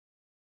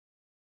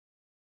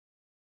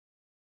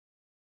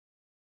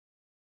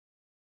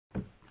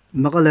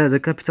Mekelle, the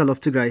capital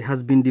of Tigray,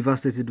 has been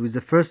devastated with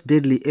the first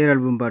deadly aerial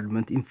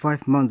bombardment in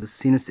 5 months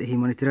since a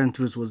humanitarian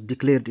truce was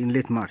declared in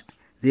late March.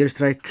 The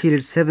airstrike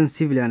killed 7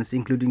 civilians,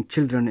 including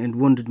children, and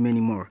wounded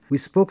many more. We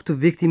spoke to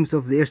victims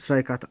of the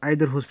airstrike at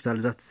either hospital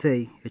that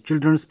say a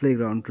children's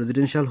playground,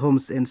 residential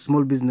homes, and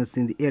small business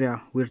in the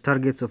area were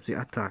targets of the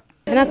attack.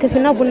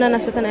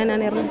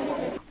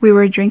 We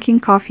were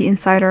drinking coffee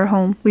inside our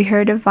home. We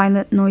heard a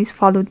violent noise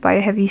followed by a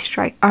heavy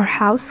strike. Our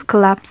house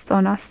collapsed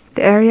on us.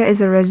 The area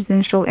is a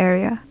residential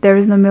area. There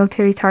is no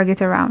military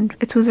target around.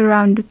 It was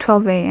around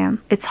 12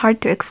 a.m. It's hard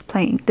to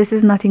explain. This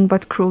is nothing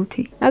but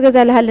cruelty. We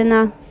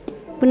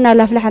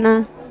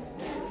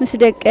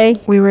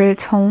were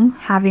at home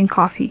having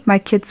coffee. My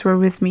kids were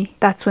with me.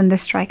 That's when the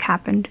strike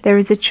happened. There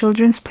is a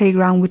children's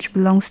playground which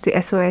belongs to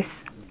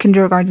SOS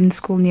kindergarten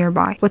school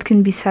nearby. What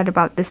can be said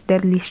about this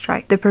deadly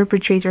strike? The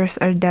perpetrators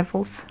are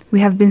devils. We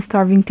have been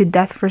starving to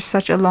death for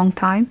such a long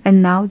time,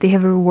 and now they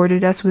have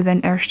rewarded us with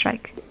an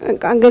airstrike.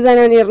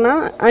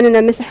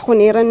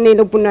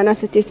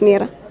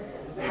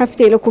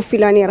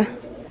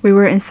 We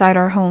were inside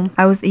our home.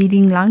 I was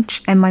eating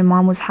lunch and my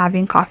mom was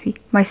having coffee.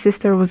 My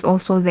sister was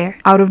also there.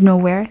 Out of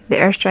nowhere, the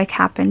airstrike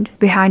happened.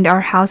 Behind our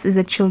house is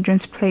a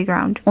children's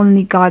playground.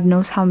 Only God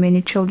knows how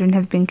many children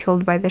have been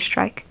killed by the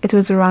strike. It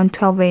was around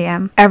 12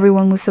 a.m.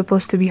 Everyone was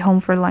supposed to be home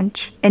for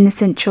lunch.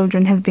 Innocent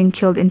children have been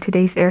killed in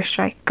today's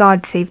airstrike.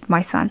 God saved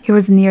my son. He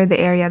was near the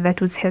area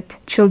that was hit.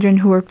 Children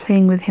who were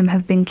playing with him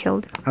have been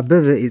killed.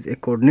 Abebe is a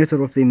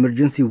coordinator of the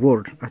emergency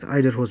ward at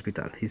either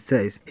hospital. He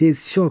says he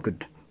is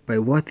shocked by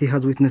what he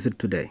has witnessed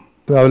today.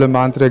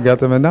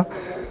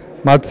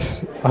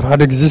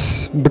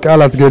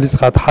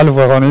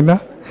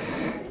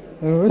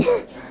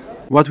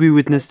 What we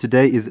witnessed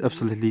today is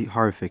absolutely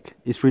horrific.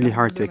 It's really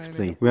hard to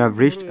explain. We have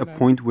reached a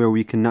point where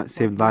we cannot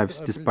save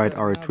lives despite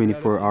our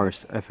 24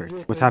 hours effort.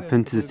 What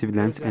happened to the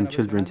civilians and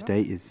children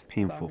today is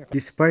painful.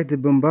 Despite the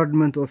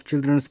bombardment of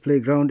children's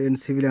playground and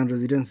civilian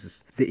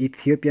residences, the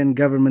Ethiopian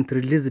government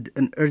released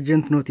an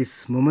urgent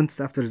notice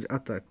moments after the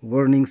attack,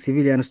 warning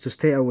civilians to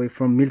stay away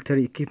from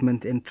military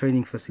equipment and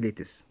training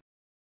facilities.